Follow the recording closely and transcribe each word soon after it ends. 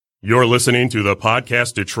You're listening to the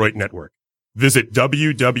Podcast Detroit Network. Visit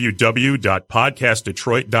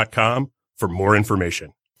www.podcastdetroit.com for more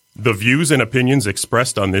information. The views and opinions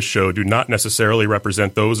expressed on this show do not necessarily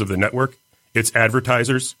represent those of the network, its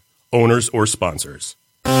advertisers, owners, or sponsors.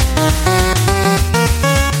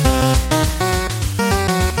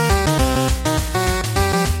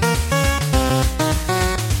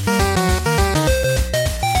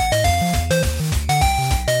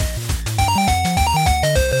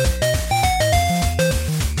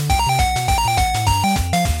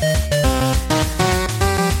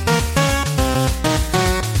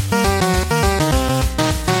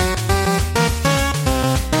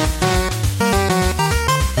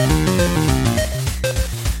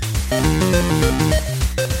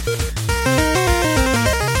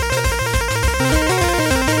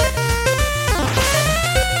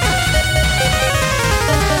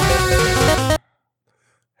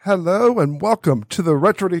 Hello and welcome to the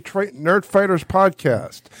Retro Detroit Nerd Fighters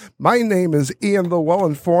podcast. My name is Ian the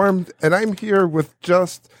Well-Informed, and I'm here with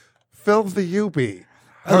just Phil the Ubi.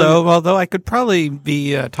 Hello. Although I could probably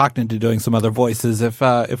be talked into doing some other voices if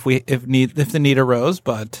the need arose,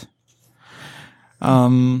 but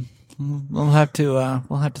we'll have to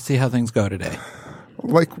see how things go today.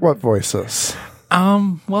 Like what voices?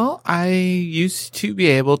 Well, I used to be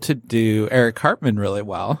able to do Eric Hartman really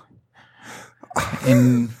well.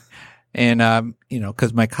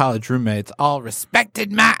 Because my college roommates all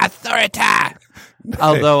respected my authority.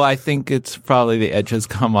 Although I think it's probably the edge has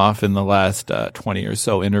come off in the last 20 or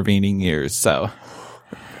so intervening years. So,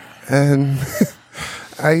 and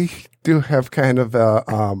I do have kind of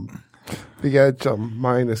the edge of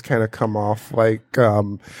mine has kind of come off like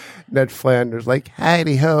Ned Flanders, like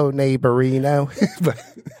hidey ho, neighborino.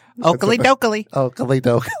 Oakley dokley. Oakley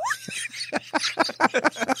dokley.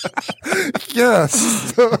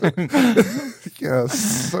 Yes.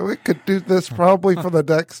 Yes. So we could do this probably for the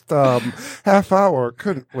next half hour,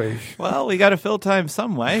 couldn't we? Well, we got to fill time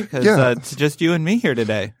some way because it's just you and me here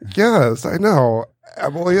today. Yes, I know.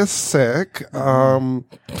 Emily is sick. Kathy,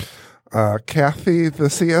 the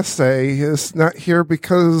CSA, is not here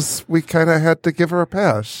because we kind of had to give her a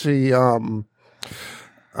pass.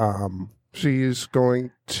 She's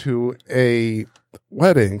going to a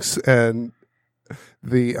weddings, and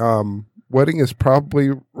the wedding is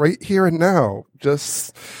probably right here and now,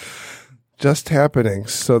 just happening.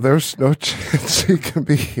 So there's no chance she can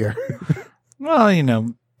be here.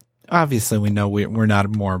 Well, obviously we know we're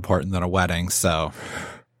not more important than a wedding, so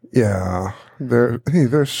yeah.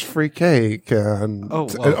 There's free cake and an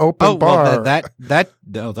open bar.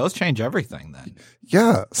 Well, those change everything then.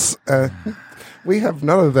 Yes. We have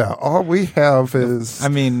none of that. All we have is... I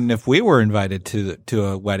mean, if we were invited to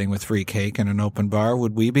a wedding with free cake and an open bar,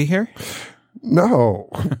 would we be here? No.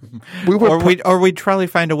 We would or we'd probably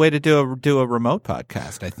find a way to do a remote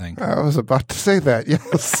podcast, I think. I was about to say that,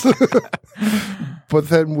 yes. But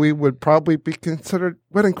then we would probably be considered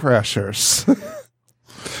wedding crashers.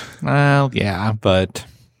 Well, yeah, but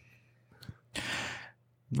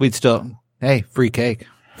we'd still... Hey, free cake.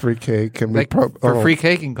 Free cake. And for free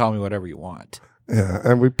cake, you can call me whatever you want. Yeah,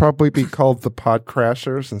 and we'd probably be called the Pod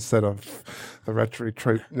Crashers instead of the Retro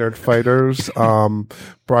Detroit Nerd Fighters.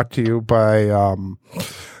 Brought to you by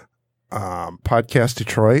Podcast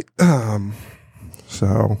Detroit.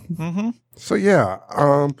 So yeah,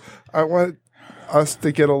 I want us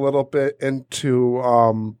to get a little bit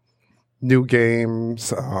into new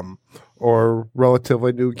games or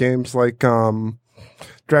relatively new games like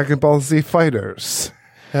Dragon Ball Z Fighters.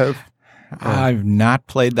 I've not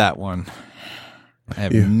played that one. I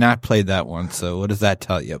have not played that one. So what does that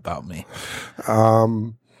tell you about me?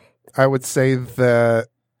 I would say that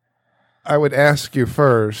I would ask you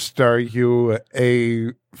first, are you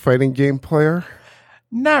a fighting game player?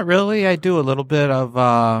 Not really. I do a little bit of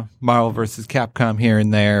Marvel vs. Capcom here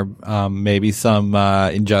and there. Maybe some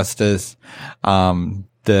Injustice. You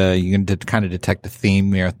can kind of detect a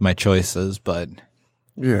theme here with my choices, but...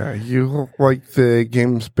 Yeah, you like the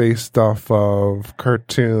games based off of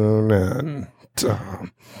cartoon and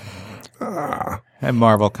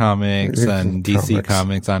Marvel comics and DC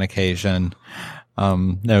comics on occasion.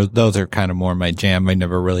 Those are kind of more my jam. I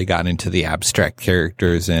never really got into the abstract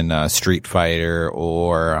characters in Street Fighter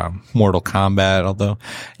or Mortal Kombat, although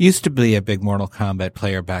I used to be a big Mortal Kombat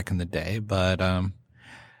player back in the day, but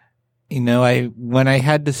when I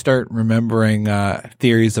had to start remembering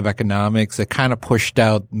theories of economics, it kind of pushed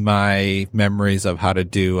out my memories of how to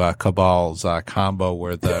do Cabal's combo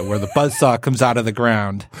where the buzzsaw comes out of the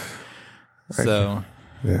ground. So,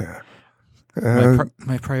 yeah,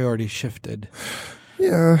 my priorities shifted.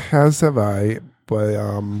 Yeah, as have I. But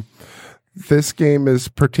This game is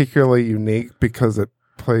particularly unique because it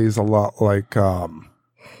plays a lot like I'm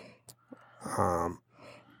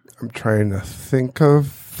trying to think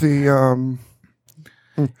of the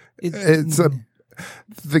the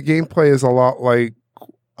gameplay is a lot like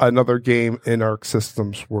another game in Arc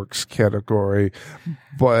Systems Works category,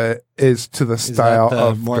 but is to the style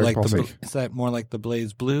of more like is that more like the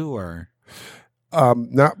Blaze Blue or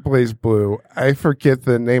not Blaze Blue? I forget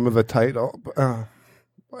the name of the title.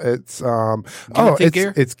 It's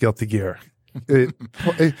it's Guilty Gear.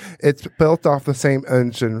 It's built off the same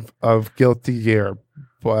engine of Guilty Gear,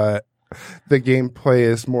 but the gameplay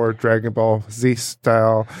is more Dragon Ball Z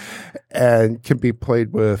style and can be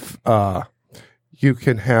played with you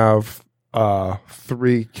can have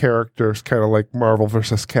 3 characters, kind of like Marvel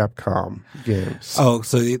versus Capcom games. Oh,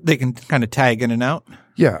 so they can kind of tag in and out?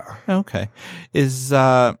 Yeah. Okay.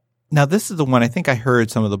 Now this is the one I think I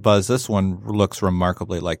heard some of the buzz. This one looks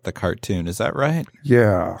remarkably like the cartoon. Is that right?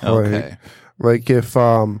 Yeah. Okay. Like if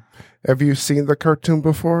have you seen the cartoon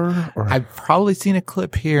before? Or? I've probably seen a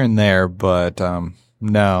clip here and there, but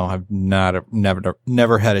no, I've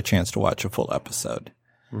never had a chance to watch a full episode.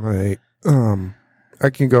 Right. I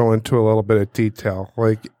can go into a little bit of detail.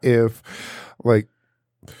 Like if,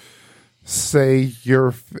 say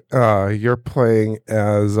you're playing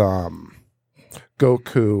as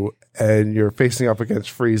Goku and you're facing up against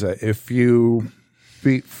Frieza. If you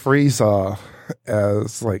beat Frieza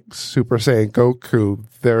as like Super Saiyan Goku,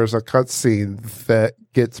 there's a cutscene that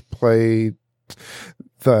gets played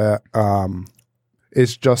that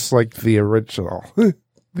is just like the original.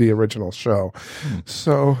 The original show.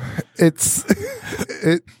 So it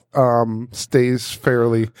stays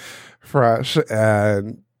fairly fresh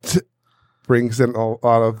and brings in a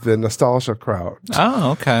lot of the nostalgia crowd.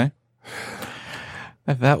 Oh, okay.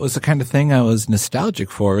 If that was the kind of thing I was nostalgic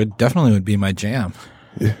for, it definitely would be my jam.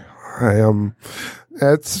 Yeah,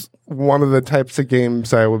 that's one of the types of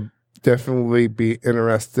games I would definitely be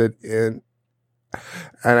interested in.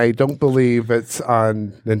 And I don't believe it's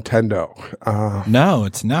on Nintendo. No,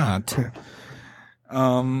 it's not.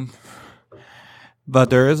 But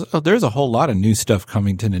there's a whole lot of new stuff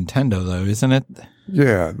coming to Nintendo, though, isn't it?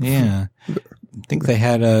 Yeah. Yeah. I think they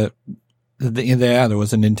had there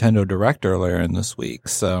was a Nintendo Direct earlier in this week,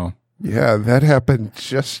 so. Yeah, that happened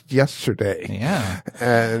just yesterday. Yeah.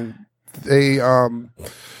 And they,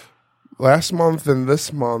 last month and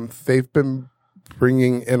this month, they've been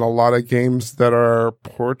bringing in a lot of games that are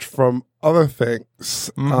ports from other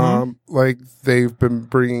things. Mm-hmm. Like they've been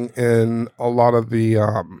bringing in a lot of the,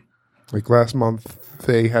 like last month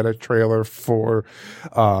they had a trailer for,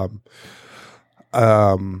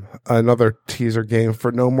 another teaser game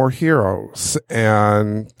for No More Heroes.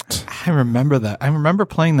 And I remember that. I remember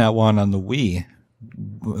playing that one on the Wii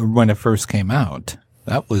when it first came out.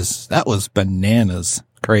 That was bananas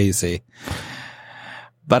crazy.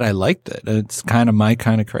 But I liked it. It's kind of my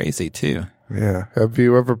kind of crazy, too. Yeah. Have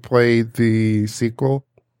you ever played the sequel?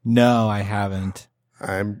 No, I haven't.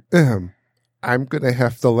 I'm going to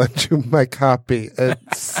have to lend you my copy. It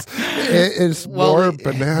is more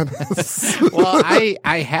bananas. Well,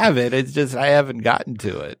 I have it. It's just I haven't gotten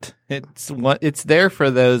to it. It's there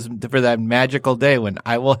for that magical day when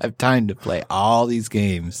I will have time to play all these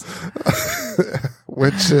games.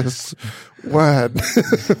 Which is what?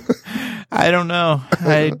 I don't know.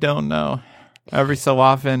 Every so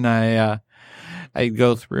often I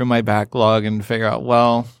go through my backlog and figure out,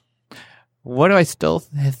 well, what do I still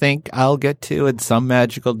think I'll get to at some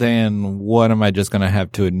magical day, and what am I just going to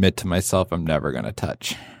have to admit to myself I'm never going to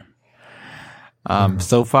touch?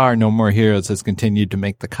 So far, No More Heroes has continued to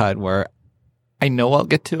make the cut where I know I'll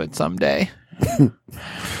get to it someday.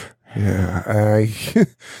 Yeah,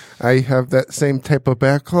 I have that same type of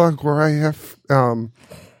backlog where I have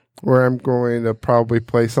where I'm going to probably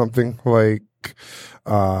play something like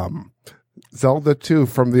Zelda 2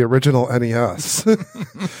 from the original NES.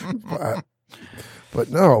 But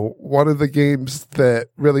no, one of the games that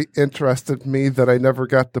really interested me that I never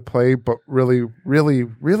got to play but really, really,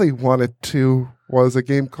 really wanted to was a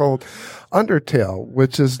game called Undertale,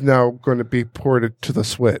 which is now going to be ported to the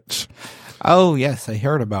Switch. Oh, yes, I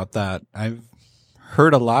heard about that. I've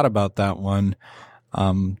heard a lot about that one.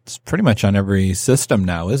 It's pretty much on every system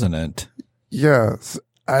now, isn't it? Yes.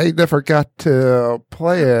 I never got to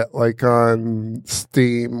play it like on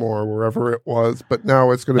Steam or wherever it was, but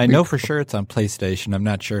now it's going to be... I know for sure it's on PlayStation. I'm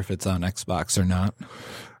not sure if it's on Xbox or not.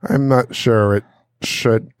 I'm not sure it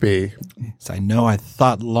should be. So I know I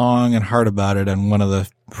thought long and hard about it on one of the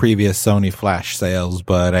previous Sony Flash sales,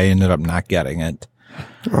 but I ended up not getting it.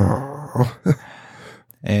 Oh.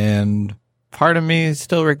 And part of me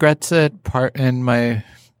still regrets it. And my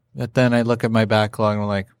But then I look at my backlog and I'm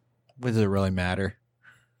like, what does it really matter?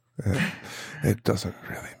 It doesn't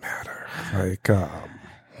really matter. Like,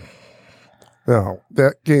 no,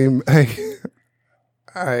 that game, I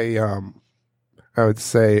would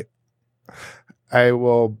say I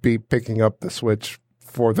will be picking up the Switch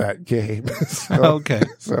for that game. Okay.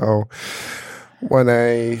 So when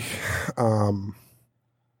I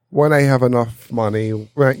have enough money,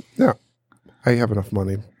 right? No, I have enough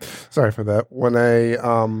money. Sorry for that. When I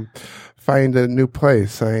find a new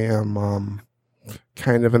place, I am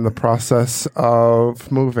kind of in the process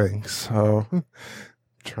of moving. So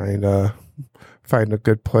trying to find a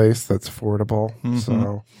good place that's affordable. Mm-hmm.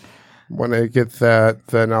 So when I get that,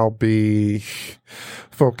 then I'll be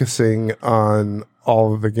focusing on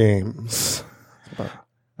all of the games.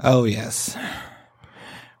 Oh, yes.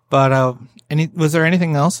 But was there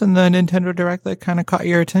anything else in the Nintendo Direct that kind of caught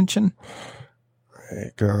your attention?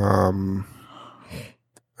 Like, I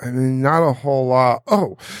mean, not a whole lot.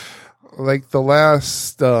 Oh, like the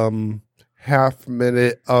last half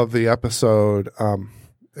minute of the episode,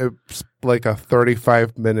 it's like a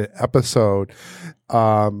 35-minute episode.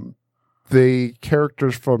 The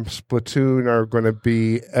characters from Splatoon are going to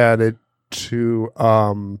be added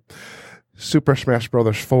to Super Smash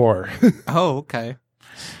Bros. 4. Oh, okay.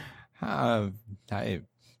 I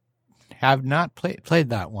have not played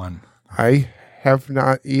that one. I have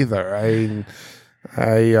not either.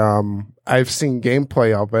 I've seen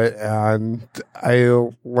gameplay of it, and I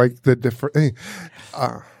like the different.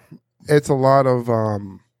 It's a lot of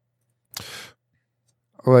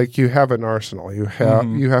like you have an arsenal. You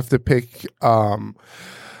have to pick a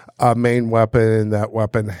main weapon, and that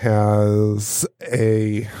weapon has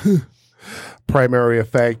a primary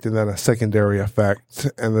effect and then a secondary effect,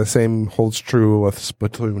 and the same holds true with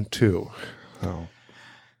Splatoon 2. So,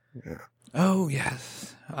 yeah. Oh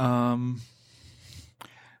yes.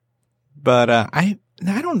 But I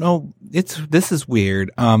don't know. This is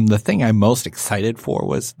weird. The thing I'm most excited for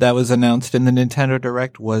was announced in the Nintendo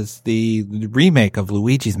Direct was the remake of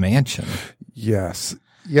Luigi's Mansion. Yes.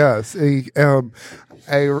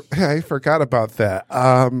 I forgot about that.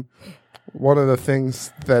 One of the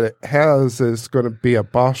things that it has is going to be a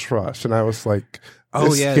boss rush, and I was like,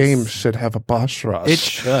 this game should have a boss rush. It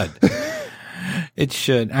should. It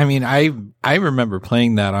should. I mean, I remember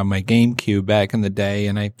playing that on my GameCube back in the day,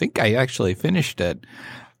 and I think I actually finished it.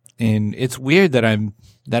 And it's weird that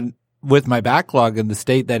with my backlog in the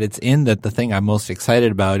state that it's in, that the thing I'm most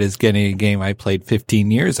excited about is getting a game I played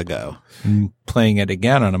 15 years ago and playing it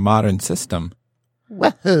again on a modern system.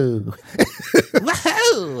 Woohoo!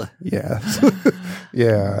 Woohoo! Yes.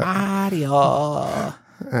 Yeah. Mario.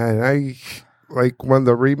 And I, like, when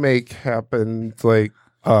the remake happened, like,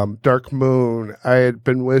 Dark Moon, I had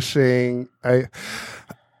been wishing when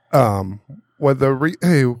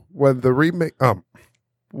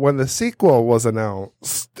the sequel was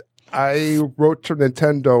announced, I wrote to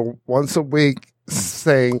Nintendo once a week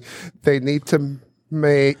saying they need to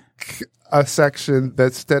make a section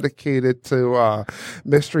that's dedicated to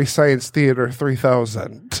Mystery Science Theater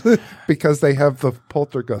 3000 because they have the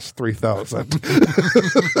Poltergeist 3000.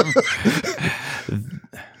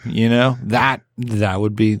 You know, that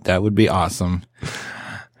would be awesome.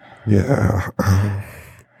 Yeah.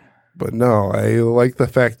 But no, I like the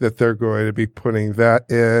fact that they're going to be putting that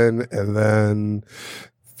in, and then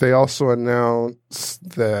they also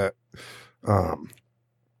announced that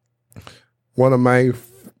one of my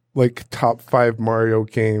top 5 Mario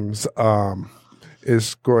games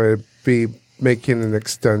is going to be making an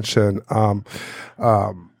extension.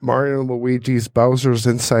 Mario and Luigi's Bowser's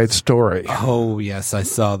Inside Story. Oh yes, I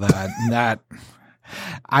saw that.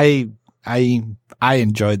 I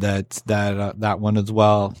enjoyed that one as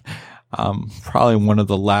well. Probably one of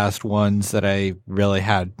the last ones that I really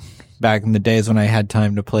had back in the days when I had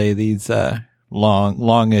time to play these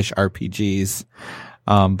longish RPGs.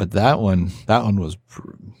 But that one was.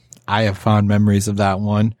 I have fond memories of that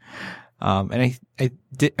one. And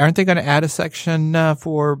aren't they going to add a section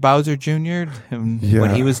for Bowser Jr. and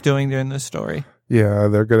what he was doing during this story? Yeah,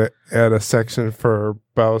 they're going to add a section for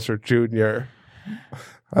Bowser Jr.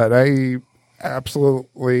 And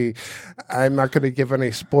I'm not going to give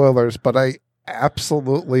any spoilers, but I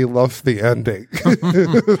absolutely love the ending.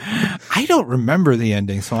 I don't remember the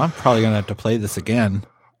ending, so I'm probably going to have to play this again.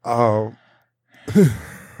 Oh,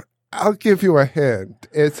 I'll give you a hint.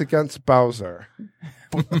 It's against Bowser.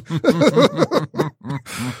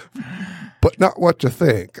 But not what you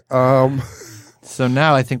think. So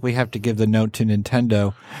now I think we have to give the note to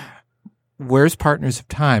Nintendo. Where's Partners of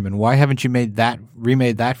Time, and why haven't you remade that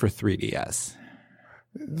for 3DS?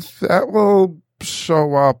 That will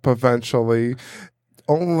show up eventually.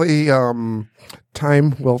 only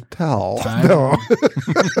time will tell. Time? No.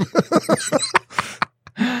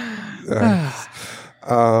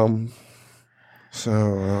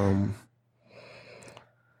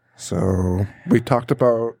 So we talked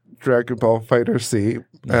about Dragon Ball Fighter C,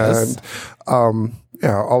 Yes. and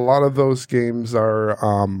a lot of those games are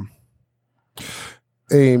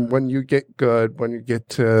when you get good, when you get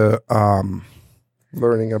to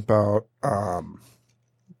learning about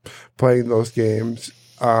playing those games,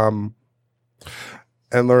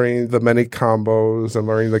 and learning the many combos and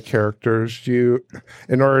learning the characters,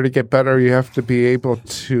 in order to get better, you have to be able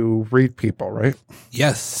to read people, right?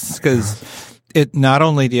 Yes, because it not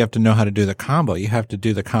only do you have to know how to do the combo, you have to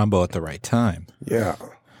do the combo at the right time. Yeah.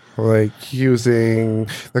 Like using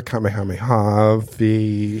the Kamehameha,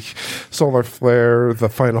 the Solar Flare, the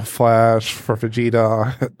Final Flash for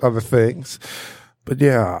Vegeta, other things. But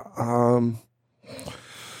yeah,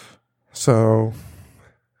 so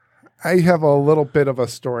I have a little bit of a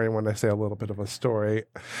story. When I say a little bit of a story,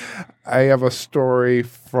 I have a story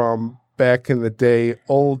from back in the day,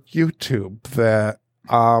 old YouTube, that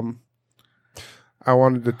I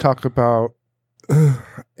wanted to talk about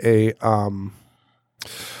an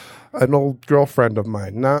old girlfriend of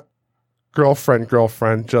mine, not girlfriend,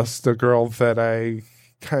 just a girl that I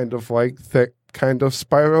kind of like that kind of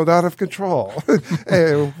spiraled out of control.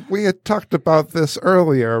 And we had talked about this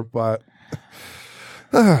earlier, but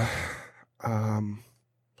one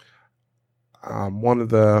of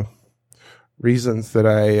the reasons that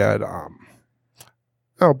I had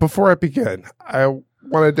before I begin, I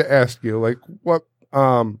wanted to ask you, like, what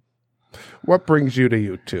brings you to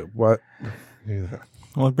YouTube?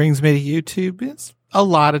 What brings me to YouTube is a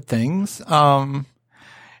lot of things.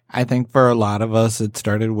 I think for a lot of us, it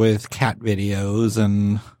started with cat videos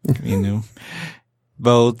and,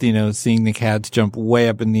 both, seeing the cats jump way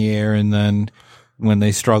up in the air, and then when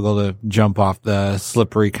they struggle to jump off the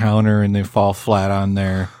slippery counter and they fall flat on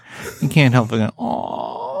there, you can't help but go,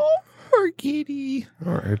 "Oh, poor kitty."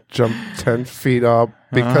 Or jump 10 feet up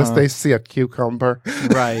because they see a cucumber.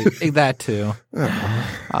 Right. That too.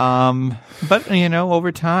 But,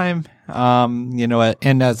 over time,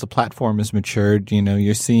 and as the platform has matured,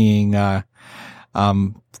 you're seeing,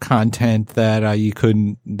 content that you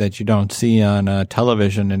don't see on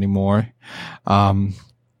television anymore. One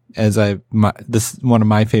of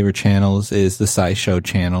my favorite channels is the SciShow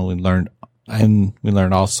channel. We learned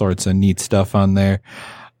all sorts of neat stuff on there.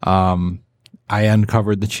 I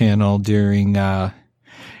uncovered the channel during,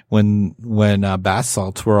 when bath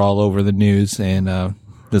salts were all over the news, and,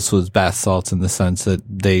 this was bath salts in the sense that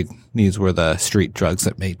these were the street drugs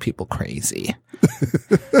that made people crazy.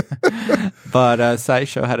 But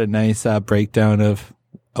SciShow had a nice breakdown of,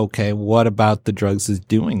 okay, what about the drugs is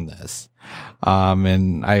doing this?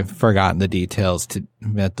 And I've forgotten the details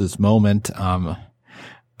at this moment.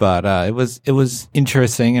 But it was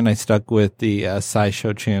interesting, and I stuck with the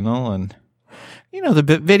SciShow channel, and the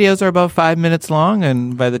videos are about 5 minutes long,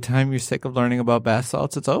 and by the time you're sick of learning about bath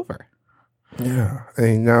salts, it's over. Yeah,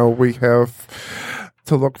 and now we have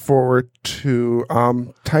to look forward to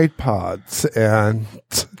Tide Pods, and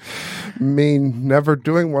me never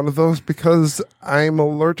doing one of those because I'm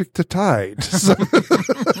allergic to Tide. So.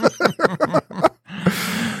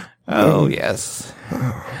 Oh, yes.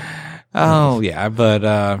 Oh, yeah,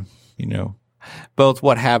 but, both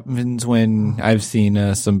what happens when I've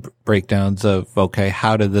seen some breakdowns of, okay,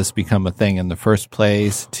 how did this become a thing in the first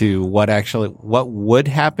place, to what would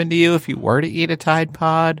happen to you if you were to eat a Tide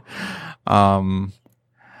Pod.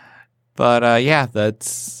 Yeah,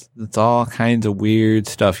 that's all kinds of weird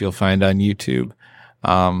stuff you'll find on YouTube.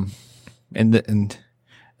 And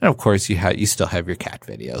of course you still have your cat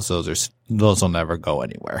videos. Those will never go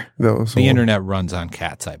anywhere. The internet runs on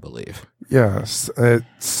cats, I believe. Yes,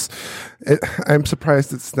 I'm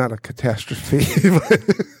surprised it's not a catastrophe.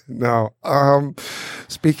 No.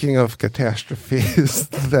 Speaking of catastrophes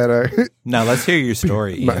that are now, let's hear your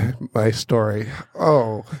story. My story.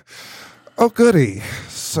 Oh, goody.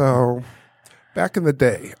 So back in the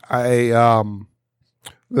day, the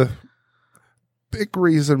big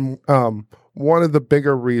reason, one of the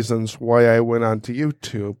bigger reasons why I went onto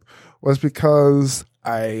YouTube was because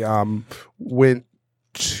I went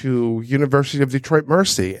to University of Detroit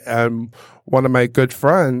Mercy, and one of my good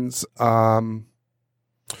friends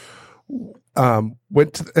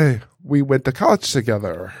we went to college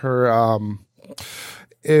together. Her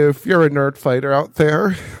if you're a nerd fighter out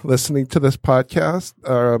there listening to this podcast,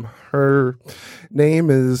 her name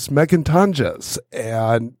is Megan Tonjes,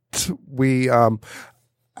 and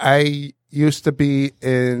I used to be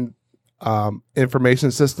in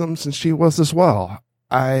information systems, and she was as well.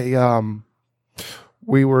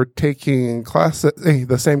 we were taking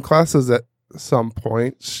the same classes at some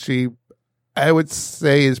point. She, I would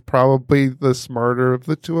say, is probably the smarter of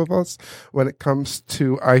the two of us when it comes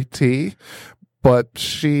to IT, but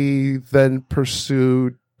she then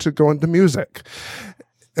pursued to go into music.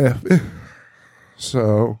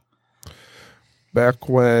 So back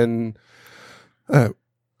when,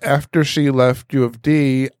 after she left U of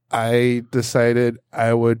D, I decided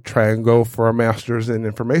I would try and go for a master's in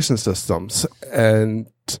information systems. And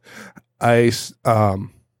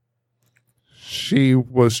she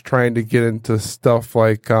was trying to get into stuff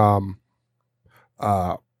like talent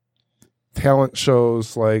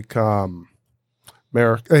shows like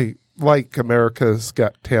America's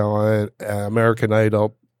Got Talent, American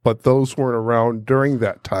Idol, but those weren't around during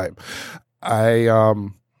that time. I,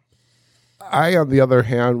 on the other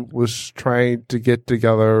hand, was trying to get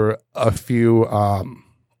together a few, what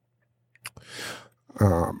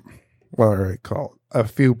do I call it? A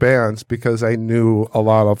few bands, because I knew a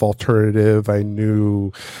lot of alternative. I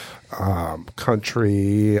knew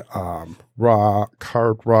country, rock,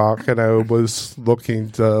 hard rock, and I was looking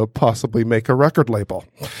to possibly make a record label.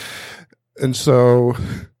 And so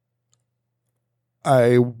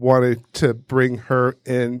I wanted to bring her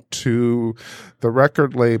into the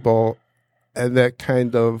record label, and that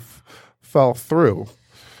kind of fell through.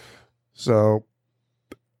 So,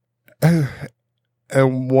 and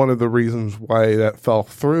one of the reasons why that fell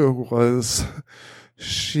through was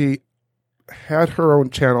she had her own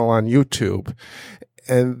channel on YouTube,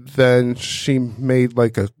 and then she made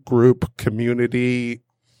like a group community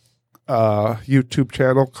YouTube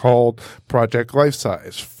channel called Project Life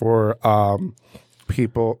Size for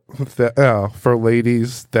people that for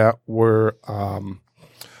ladies that were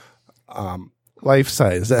life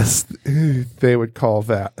size, as they would call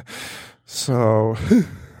that. So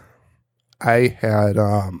I had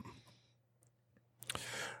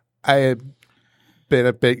been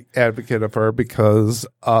a big advocate of her because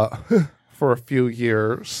for a few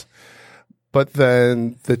years, but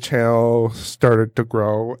then the channel started to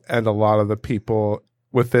grow, and a lot of the people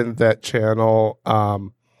within that channel,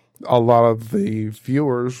 a lot of the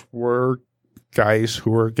viewers were guys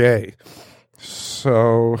who were gay.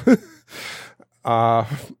 So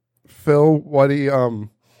Phil, what do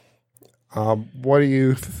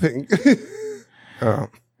you think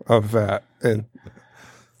of that? And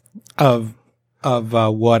Of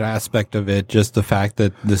what aspect of it? Just the fact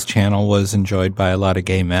that this channel was enjoyed by a lot of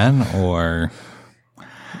gay men, or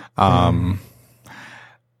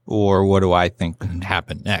what do I think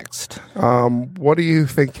happened next? What do you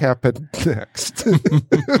think happened next?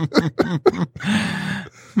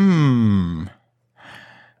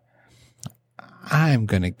 I'm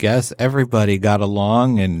going to guess everybody got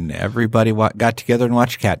along and everybody got together and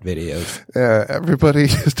watched cat videos. Yeah, everybody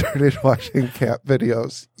started watching cat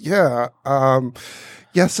videos. Yeah.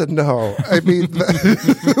 Yes and no. I mean,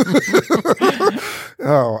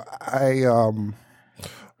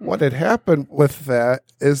 what had happened with that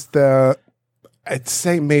is that I'd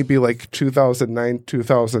say maybe like 2009,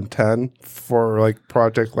 2010 for like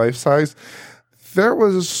Project Life Size, there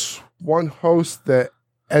was one host that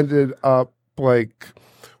ended up like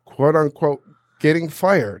quote unquote getting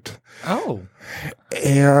fired. Oh.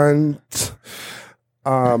 And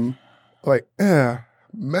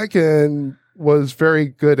Megan was very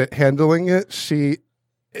good at handling it. She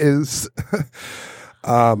is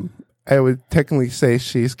I would technically say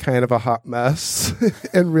she's kind of a hot mess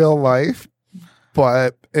in real life,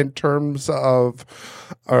 but in terms of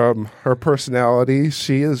her personality,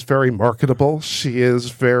 she is very marketable. She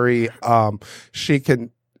is very she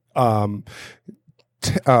can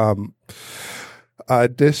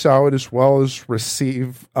dish out as well as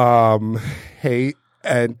receive hate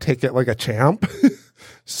and take it like a champ.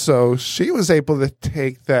 So she was able to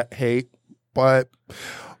take that hate, but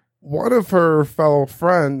one of her fellow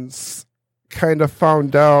friends kind of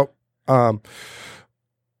found out a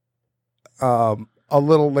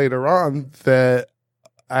little later on that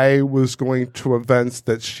I was going to events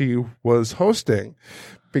that she was hosting,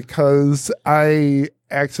 because I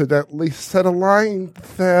accidentally said a line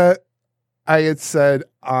that I had said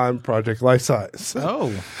on Project Life Size.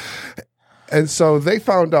 Oh. And so they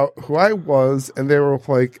found out who I was, and they were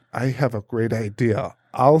like, I have a great idea.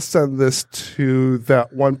 I'll send this to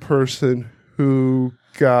that one person who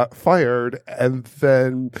got fired, and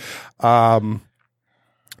then I'll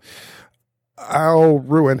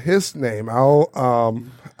ruin his name.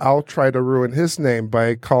 I'll try to ruin his name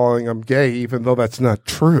by calling him gay, even though that's not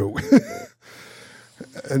true.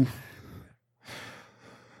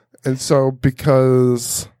 And so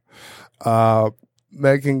because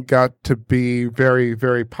Megan got to be very,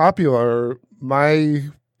 very popular, my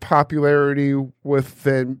popularity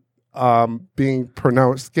within being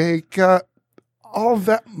pronounced gay got all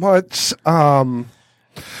that much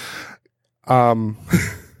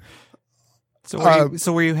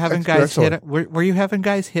So were you having guys hit? Were you having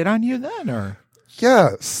guys hit on you then, or?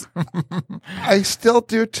 Yes, I still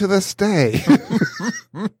do to this day,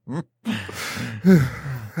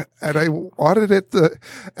 and I wanted it to,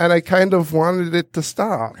 and I kind of wanted it to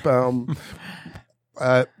stop. That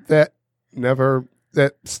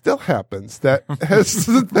still happens. That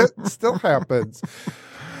still happens,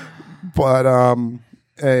 but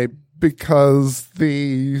because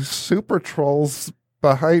the super trolls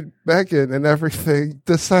behind Megan and everything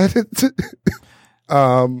decided to.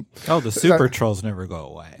 The super trolls never go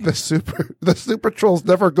away. The super trolls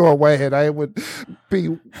never go away, and I would be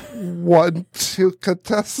one to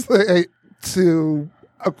contest to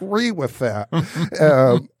agree with that.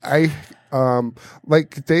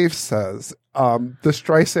 Like Dave says, the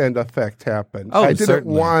Streisand effect happened. Oh, I didn't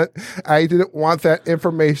want that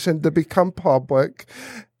information to become public,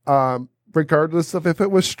 regardless of if it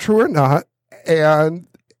was true or not, and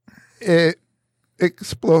it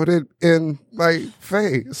exploded in my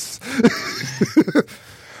face.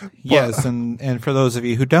 Yes, and for those of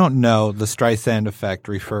you who don't know, the Streisand effect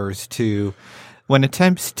refers to when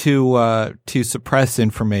attempts to suppress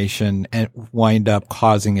information and wind up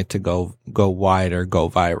causing it to go wide or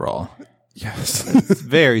go viral. Yes,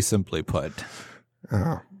 very simply put.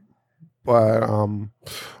 But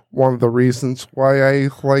one of the reasons why I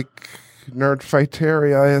like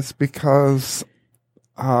Nerdfighteria is because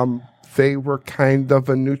they were kind of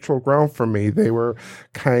a neutral ground for me. They were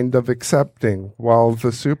kind of accepting, while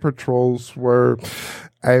the super trolls were,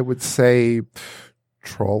 I would say,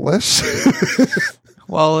 trollish.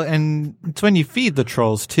 Well, and it's when you feed the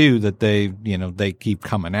trolls too that they keep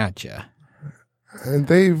coming at you. And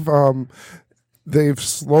they've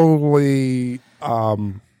slowly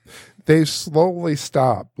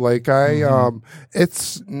stopped. Like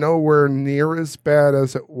it's nowhere near as bad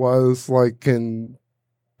as it was like in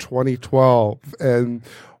 2012, and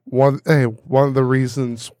one of the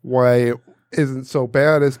reasons why it isn't so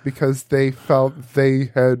bad is because they felt they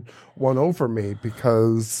had won over me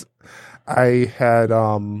because I had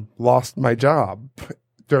lost my job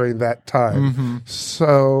during that time. Mm-hmm.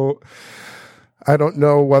 So I don't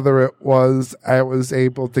know whether it was I was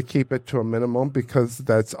able to keep it to a minimum because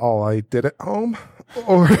that's all I did at home,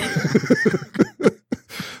 or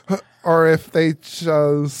or if they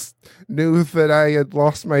just knew that I had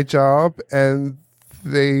lost my job and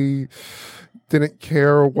they didn't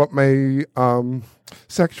care what my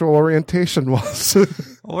sexual orientation was.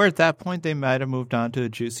 Or at that point, they might have moved on to a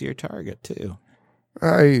juicier target, too.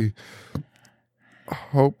 I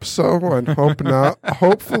hope so and hope not.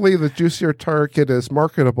 Hopefully the juicier target is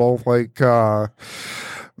marketable like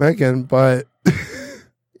Megan, but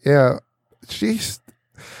yeah,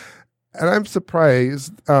 and I'm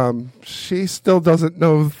surprised she still doesn't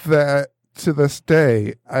know that to this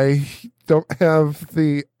day. I don't have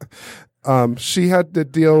the she had to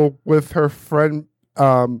deal with her friend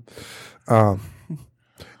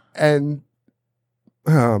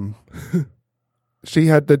she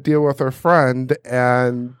had to deal with her friend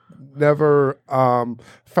and never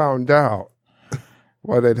found out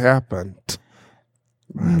what had happened.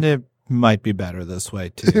 It might be better this way,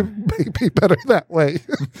 too. It may be better that way.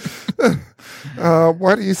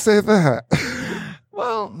 Why do you say that?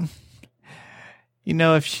 Well,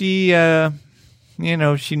 if she,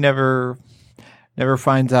 she never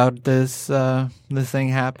finds out this thing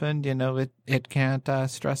happened, it can't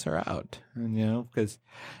stress her out, because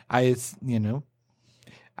I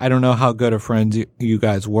don't know how good of friends you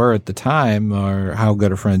guys were at the time or how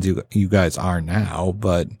good of friends you guys are now,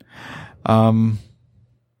 but,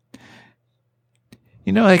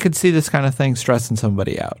 I could see this kind of thing stressing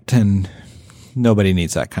somebody out, and nobody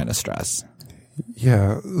needs that kind of stress.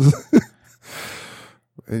 Yeah.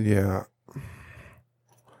 Yeah.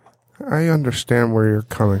 I understand where you're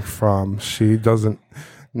coming from. She doesn't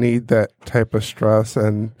need that type of stress,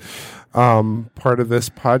 and part of this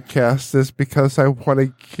podcast is because I want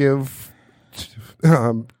to give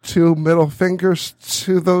two middle fingers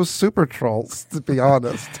to those super trolls, to be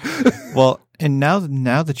honest. Well, and now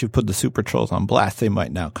that you've put the super trolls on blast, they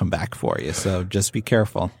might now come back for you, so just be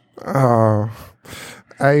careful. I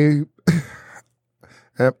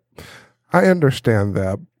understand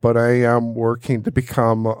that, but I am working to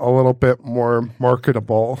become a little bit more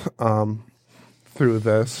marketable through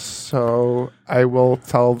this, so I will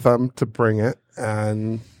tell them to bring it,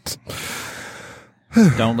 and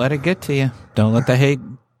don't let it get to you. Don't let the hate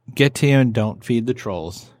get to you, and don't feed the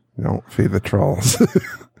trolls. Don't feed the trolls.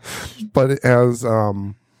 But as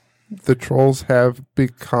the trolls have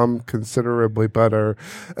become considerably better,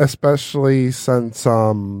 especially since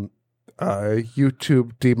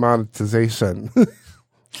YouTube demonetization,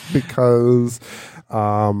 because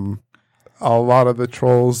a lot of the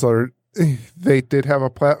trolls they did have a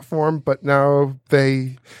platform, but now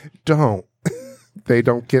they don't. They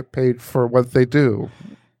don't get paid for what they do.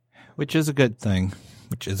 Which is a good thing.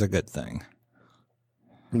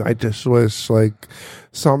 And I just wish, like,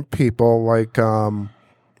 some people, like,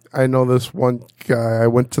 I know this one guy, I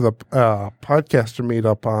went to the podcaster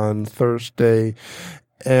meetup on Thursday,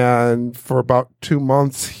 and for about 2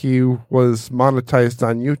 months, he was monetized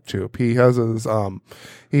on YouTube. He has his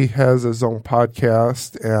own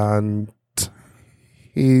podcast, and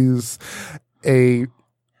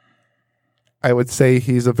I would say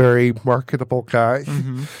he's a very marketable guy.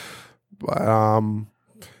 Mm-hmm.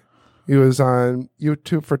 He was on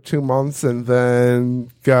YouTube for 2 months and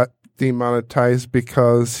then got demonetized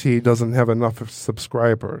because he doesn't have enough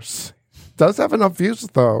subscribers. Does have enough views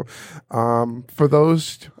though. For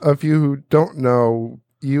those of you who don't know,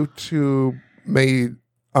 YouTube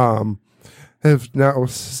have now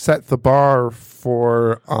set the bar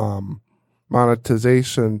for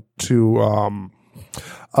monetization to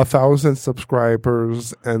 1,000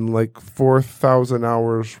 subscribers and like 4,000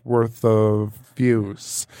 hours worth of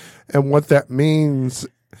views. And what that means,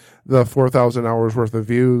 the 4,000 hours worth of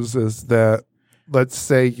views, is that, let's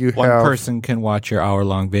say you One have... person can watch your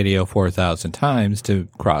hour-long video 4,000 times to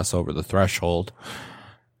cross over the threshold.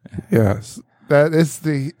 Yes. That is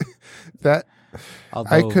the... that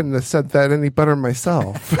I couldn't have said that any better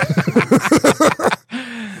myself.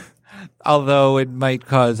 Although it might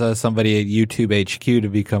cause somebody at YouTube HQ to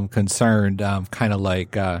become concerned, kind of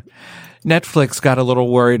like Netflix got a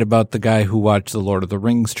little worried about the guy who watched the Lord of the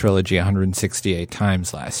Rings trilogy 168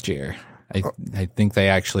 times last year. I think they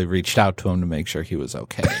actually reached out to him to make sure he was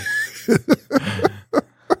okay.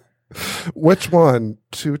 Which one?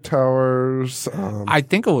 Two Towers? I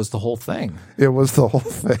think it was the whole thing. It was the whole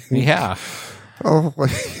thing. Yeah. Oh,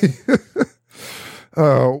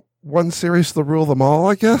 one series to rule them all,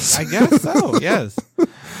 I guess. I guess so, yes.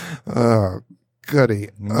 Goody.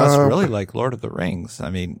 You must really like Lord of the Rings.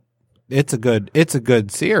 I mean, it's a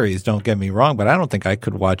good series, don't get me wrong, but I don't think I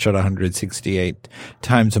could watch it 168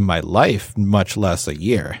 times in my life, much less a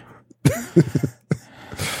year.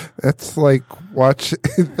 That's like watching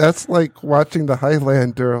the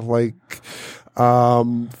Highlander, like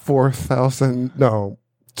 4,000, no,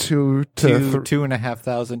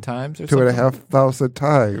 2,500 times or 2,500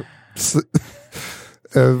 times.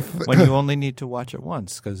 When you only need to watch it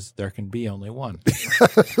once, because there can be only one.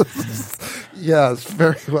 Yes,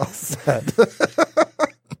 very well said. But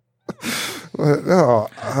no,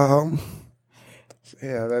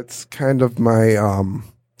 yeah, that's kind of my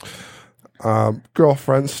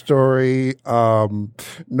girlfriend story. No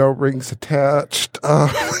rings attached.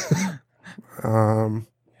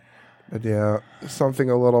 But yeah, something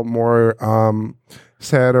a little more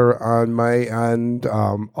sadder on my end,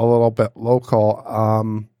 a little bit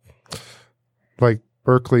local, like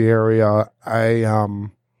Berkeley area. I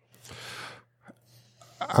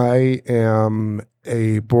am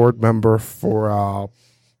a board member for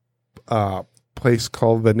a place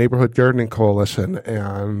called the Neighborhood Gardening Coalition,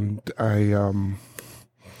 and I'm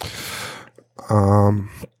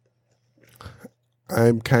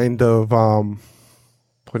kind of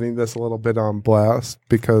putting this a little bit on blast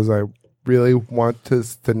because I really want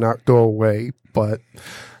this to not go away, but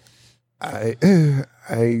I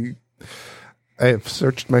have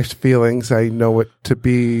searched my feelings. I know it to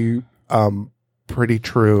be pretty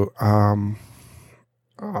true.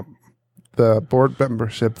 The board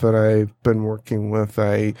membership that I've been working with,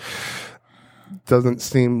 doesn't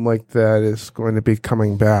seem like that is going to be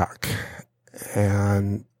coming back.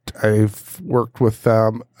 And I've worked with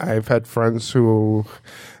them. I've had friends who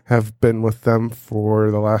have been with them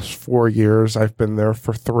for the last 4 years. I've been there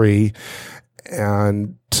for 3.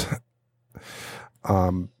 And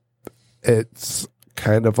it's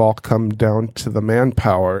kind of all come down to the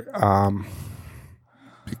manpower.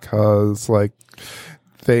 Because, like,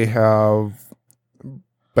 they have,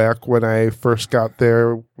 back when I first got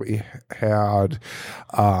there, we had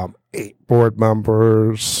 8 board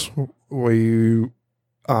members. We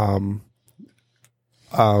dotted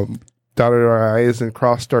our I's and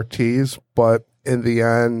crossed our T's, but in the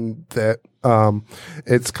end, that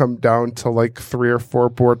it's come down to like 3 or 4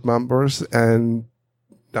 board members and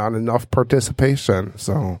not enough participation.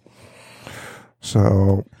 So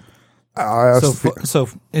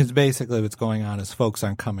it's basically what's going on is folks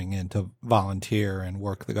aren't coming in to volunteer and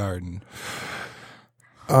work the garden.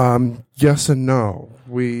 Yes and no.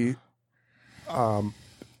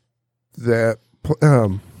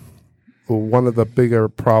 One of the bigger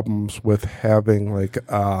problems with having like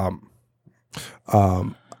a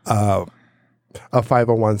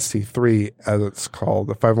 501c3, as it's called,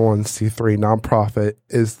 a 501c3 nonprofit,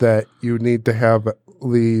 is that you need to have at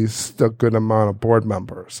least a good amount of board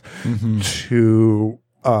members to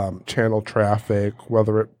channel traffic,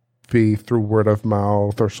 whether it be through word of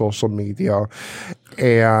mouth or social media.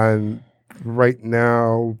 And right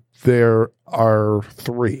now there are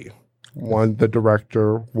 3. One, the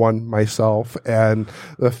director, one, myself, and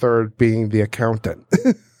the third being the accountant.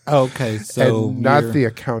 Okay, so and not the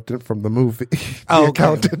accountant from the movie. Oh, the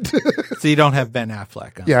accountant. So you don't have Ben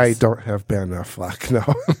Affleck on Yeah, this. I don't have Ben Affleck, no.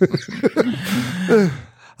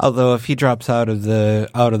 Although if he drops out of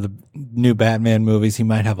the new Batman movies, he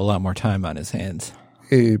might have a lot more time on his hands.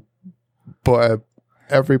 But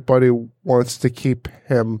everybody wants to keep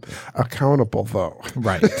him accountable, though.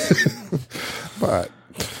 Right. But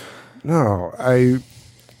no,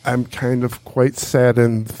 I'm kind of quite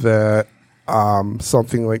saddened that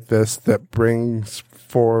something like this that brings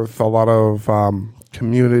forth a lot of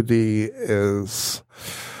community is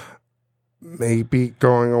maybe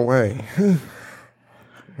going away.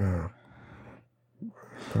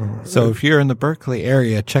 So if you're in the Berkeley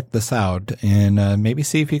area, check this out and maybe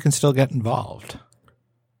see if you can still get involved.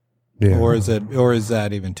 Yeah. Or is that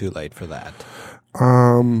even too late for that?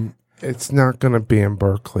 It's not going to be in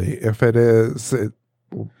Berkeley. If it is, it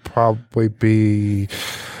will probably be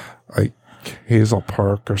like Hazel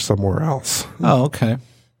Park or somewhere else. Oh, okay.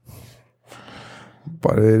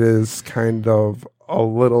 But it is kind of a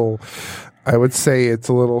little, I would say it's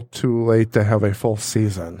a little too late to have a full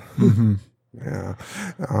season. Mm-hmm. Yeah.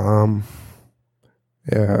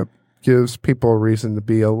 Yeah. It gives people a reason to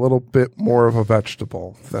be a little bit more of a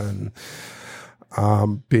vegetable than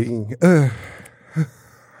being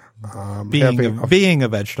being a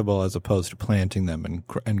vegetable as opposed to planting them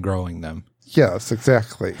and growing them. Yes,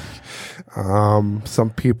 exactly.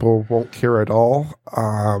 Some people won't care at all.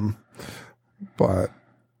 But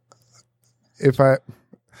if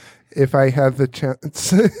I had the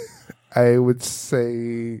chance, I would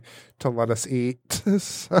say to let us eat.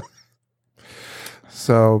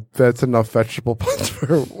 So that's enough vegetable puns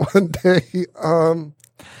for one day.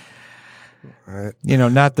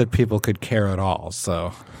 Not that people could care at all.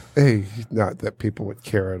 So, hey, not that people would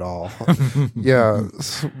care at all. Yeah,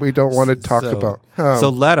 we don't want to talk about. So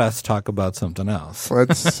let us talk about something else.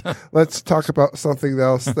 Let's talk about something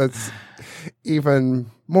else that's even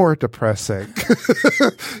more depressing.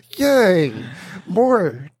 Yay,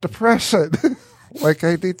 more depression. Like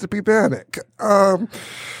I need to be manic.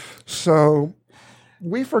 So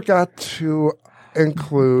we forgot to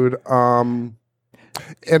include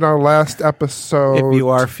in our last episode. If you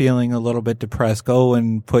are feeling a little bit depressed, go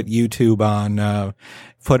and put YouTube on,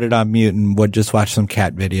 put it on mute, and just watch some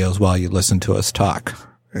cat videos while you listen to us talk.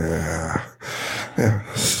 Yeah.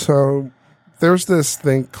 So there's this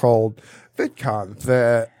thing called VidCon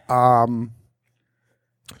that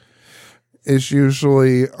is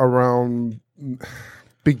usually around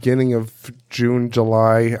beginning of June,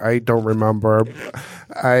 July. I don't remember.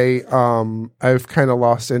 I've kind of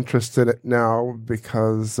lost interest in it now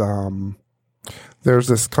because there's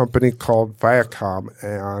this company called Viacom,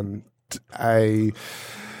 and I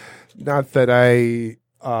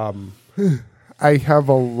have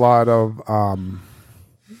a lot of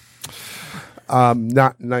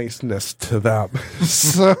not niceness to them.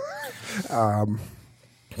 So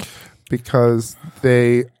because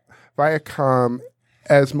Viacom,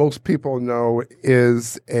 as most people know,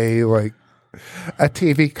 is a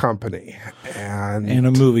TV company and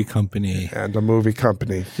a movie company.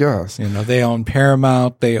 Yes. They own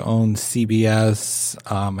Paramount, they own CBS,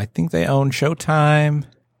 I think they own Showtime,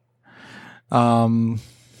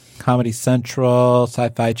 Comedy Central,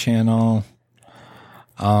 Sci-Fi Channel,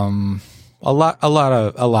 a lot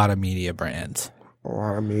of media brands. A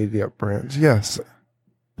lot of media brands, yes.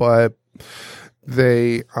 But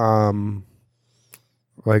they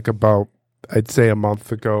about, I'd say a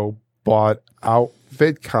month ago, bought out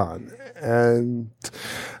VidCon, and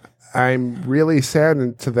I'm really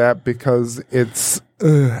saddened to that because it's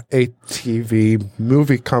a TV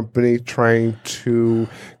movie company trying to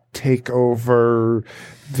take over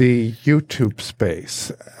the YouTube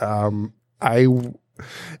space.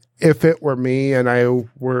 If it were me and I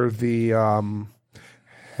were the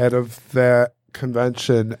head of that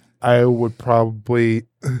convention, I would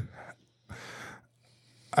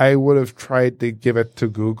have tried to give it to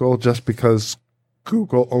Google just because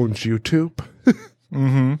Google owns YouTube.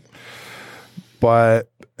 Mm-hmm. But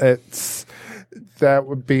it's that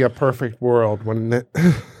would be a perfect world, wouldn't it?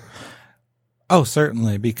 Oh,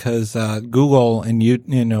 certainly, because Google and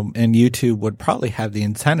and YouTube would probably have the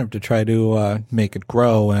incentive to try to make it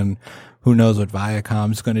grow, and who knows what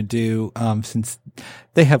Viacom's going to do, since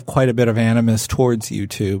they have quite a bit of animus towards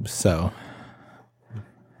YouTube. So,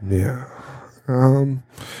 yeah,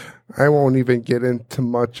 I won't even get into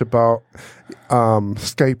much about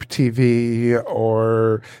Skype TV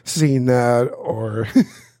or CNET or,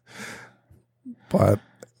 but.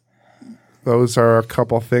 Those are a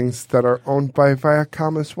couple things that are owned by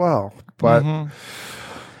Viacom as well. But,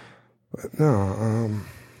 but no,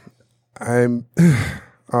 I'm.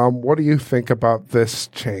 What do you think about this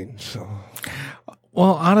change?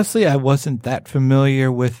 Well, honestly, I wasn't that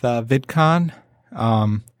familiar with VidCon.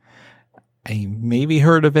 I maybe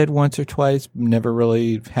heard of it once or twice. Never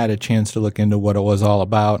really had a chance to look into what it was all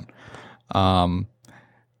about.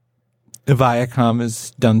 Viacom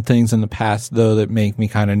has done things in the past, though, that make me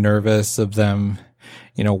kind of nervous of them,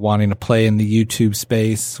 wanting to play in the YouTube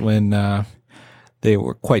space when they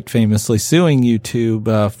were quite famously suing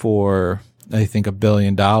YouTube for, I think, $1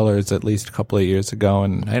 billion at least a couple of years ago.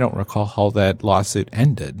 And I don't recall how that lawsuit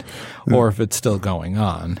ended or if it's still going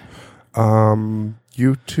on.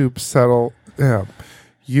 YouTube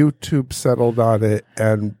settled on it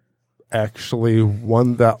and actually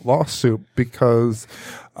won that lawsuit because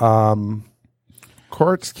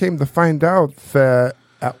courts came to find out that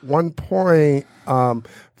at one point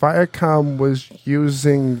Viacom was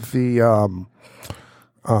using the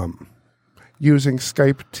using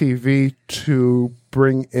Skype TV to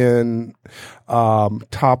bring in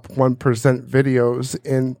top 1% videos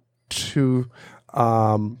into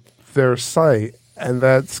their site, and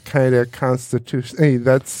that's kind of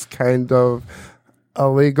that's kind of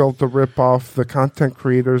illegal to rip off the content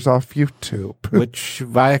creators off YouTube. Which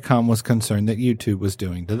Viacom was concerned that YouTube was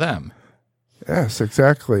doing to them. Yes,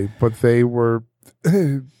 exactly. But they were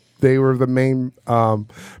the main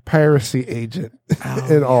piracy agent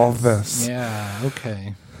in all of this. Yeah,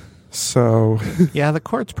 okay. So yeah, the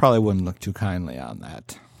courts probably wouldn't look too kindly on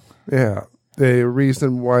that. Yeah. The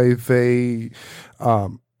reason why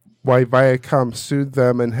why Viacom sued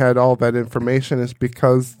them and had all that information is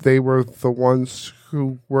because they were the ones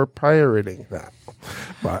who were pirating that.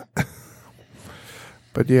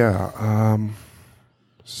 But yeah,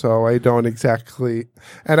 so I don't exactly,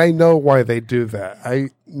 and I know why they do that.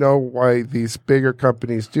 I know why these bigger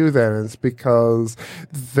companies do that, and it's because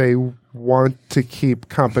they want to keep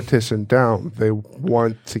competition down. They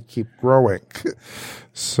want to keep growing.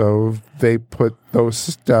 So they put those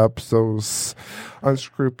steps, those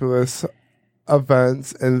unscrupulous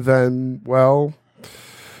events, and then, well,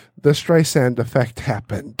 the Streisand effect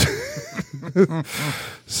happened.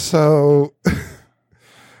 So,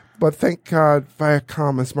 but thank God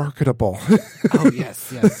Viacom is marketable. Oh,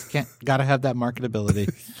 yes. Gotta have that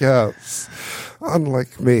marketability. Yes.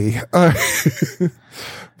 Unlike me.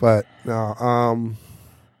 But, no,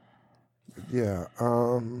 yeah,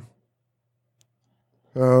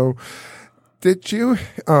 so, did you,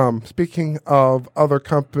 speaking of other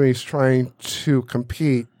companies trying to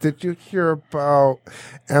compete, did you hear about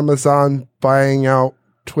Amazon buying out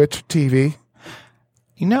Twitch TV?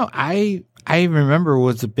 I remember it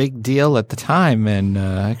was a big deal at the time, and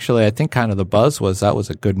actually I think kind of the buzz was that was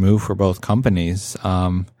a good move for both companies.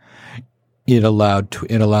 It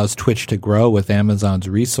allows Twitch to grow with Amazon's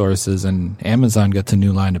resources, and Amazon gets a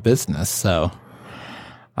new line of business. So,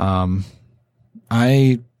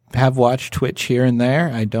 I have watched Twitch here and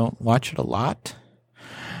there. I don't watch it a lot.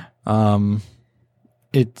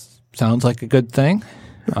 It sounds like a good thing.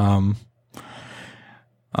 And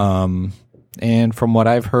from what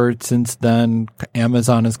I've heard since then,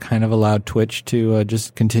 Amazon has kind of allowed Twitch to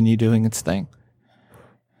just continue doing its thing.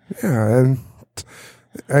 Yeah, and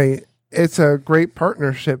it's a great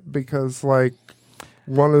partnership because, like,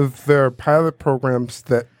 one of their pilot programs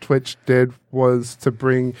that Twitch did was to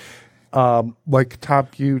bring like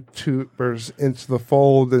top YouTubers into the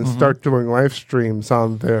fold and start doing live streams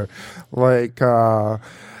on there, like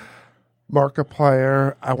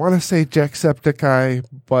Markiplier. I want to say Jacksepticeye,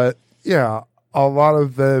 but yeah, a lot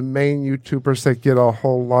of the main YouTubers that get a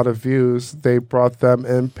whole lot of views, they brought them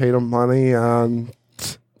in, paid them money, and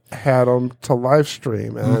had them to live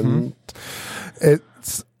stream, and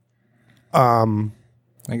it's I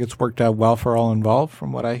think it's worked out well for all involved,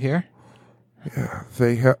 from what I hear. Yeah,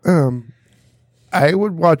 they have. I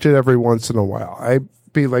would watch it every once in a while. I'd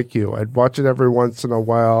be like you. I'd watch it every once in a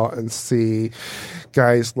while and see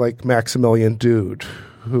guys like Maximilian Dude,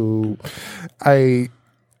 who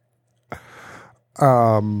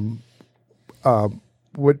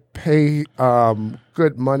would pay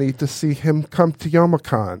good money to see him come to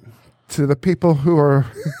Youmacon. To the people who are,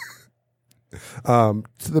 to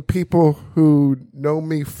the people who know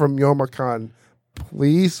me from Youmacon,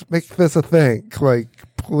 please make this a thing. Like,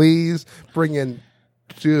 please bring in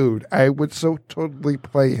dude. I would so totally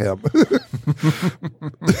play him.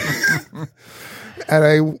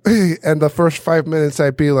 And the first 5 minutes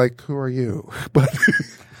I'd be like, who are you? But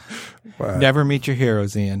never meet your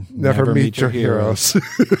heroes, Ian. Never meet your heroes.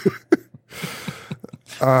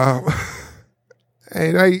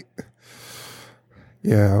 And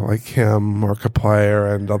like him,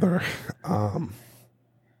 Markiplier, and other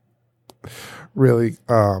really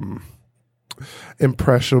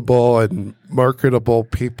impressionable and marketable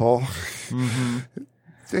people. Mm-hmm.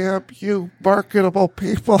 Damn you, marketable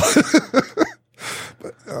people.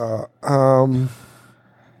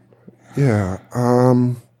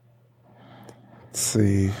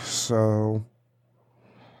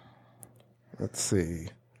 Let's see.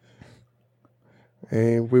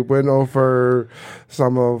 And we went over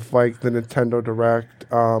some of like the Nintendo Direct.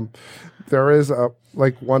 There is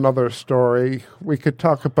one other story we could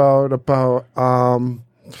talk about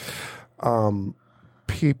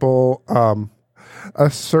people, a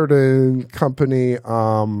certain company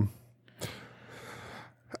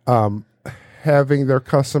having their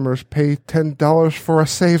customers pay $10 for a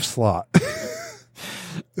save slot.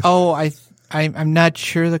 Oh, I'm not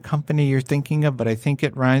sure the company you're thinking of, but I think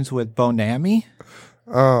it rhymes with Bonami.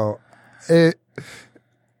 Oh,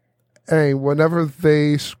 whenever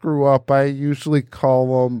they screw up, I usually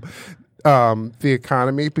call them the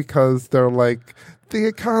economy, because they're like, the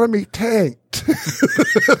economy tanked.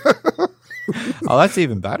 Oh, that's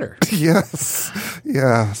even better. Yes.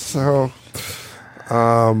 Yeah. So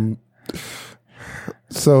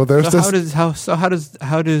there's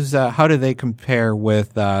how do they compare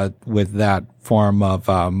with that form of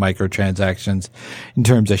microtransactions in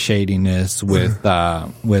terms of shadiness with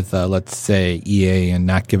let's say EA and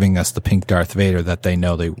not giving us the pink Darth Vader that they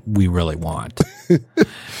know we really want?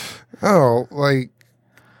 Oh, like,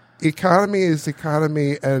 economy is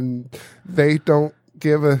economy, and they don't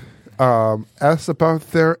give a S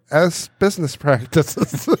about their business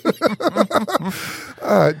practices.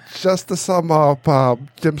 Just to sum up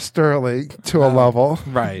Jim Sterling to a level.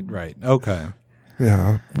 Right. Okay.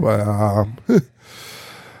 Yeah, but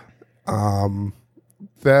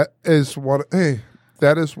that is one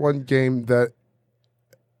game that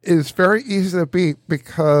is very easy to beat,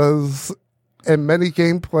 because in many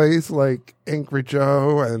gameplays like Angry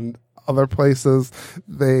Joe and other places,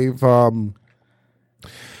 they've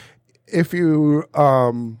if you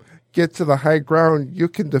get to the high ground, you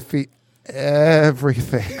can defeat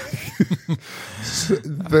everything. So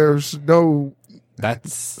there's no.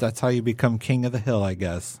 That's how you become king of the hill, I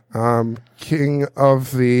guess. King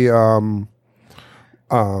of the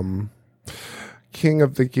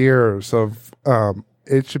gears of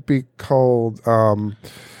it should be called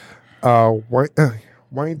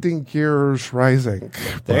Winding Gears Rising.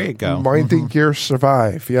 There you go. Winding Gears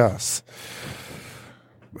Survive. Yes.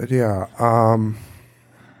 But yeah.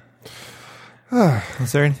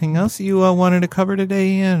 Is there anything else you wanted to cover today,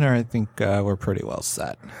 Ian, or I think we're pretty well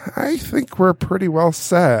set? I think we're pretty well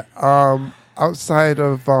set. Outside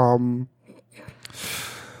of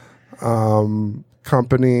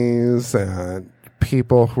companies and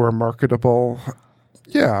people who are marketable,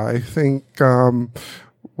 yeah, I think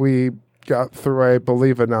we got through, I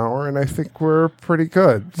believe, an hour, and I think we're pretty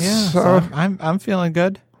good. Yeah, so I'm feeling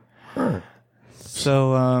good. Huh.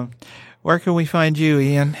 So, where can we find you,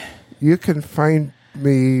 Ian? You can find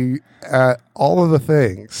me at all of the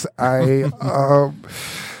things. I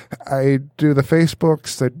do the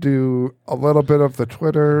Facebooks. I do a little bit of the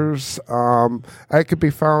Twitters. I could be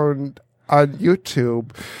found on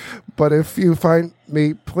YouTube. But if you find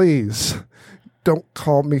me, please don't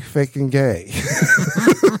call me fake and gay.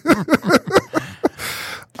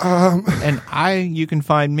 And you can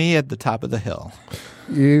find me at the top of the hill.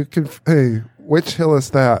 You can. Hey, which hill is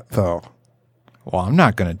that, though? Well, I'm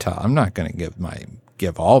not going to tell. I'm not going to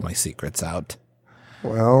give all my secrets out.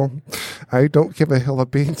 Well, I don't give a hill of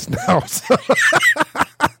beans now.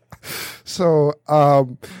 So,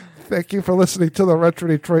 thank you for listening to the Retro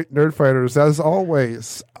Detroit Nerd Fighters. As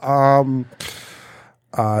always, don't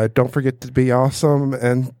forget to be awesome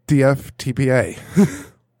and DFTBA.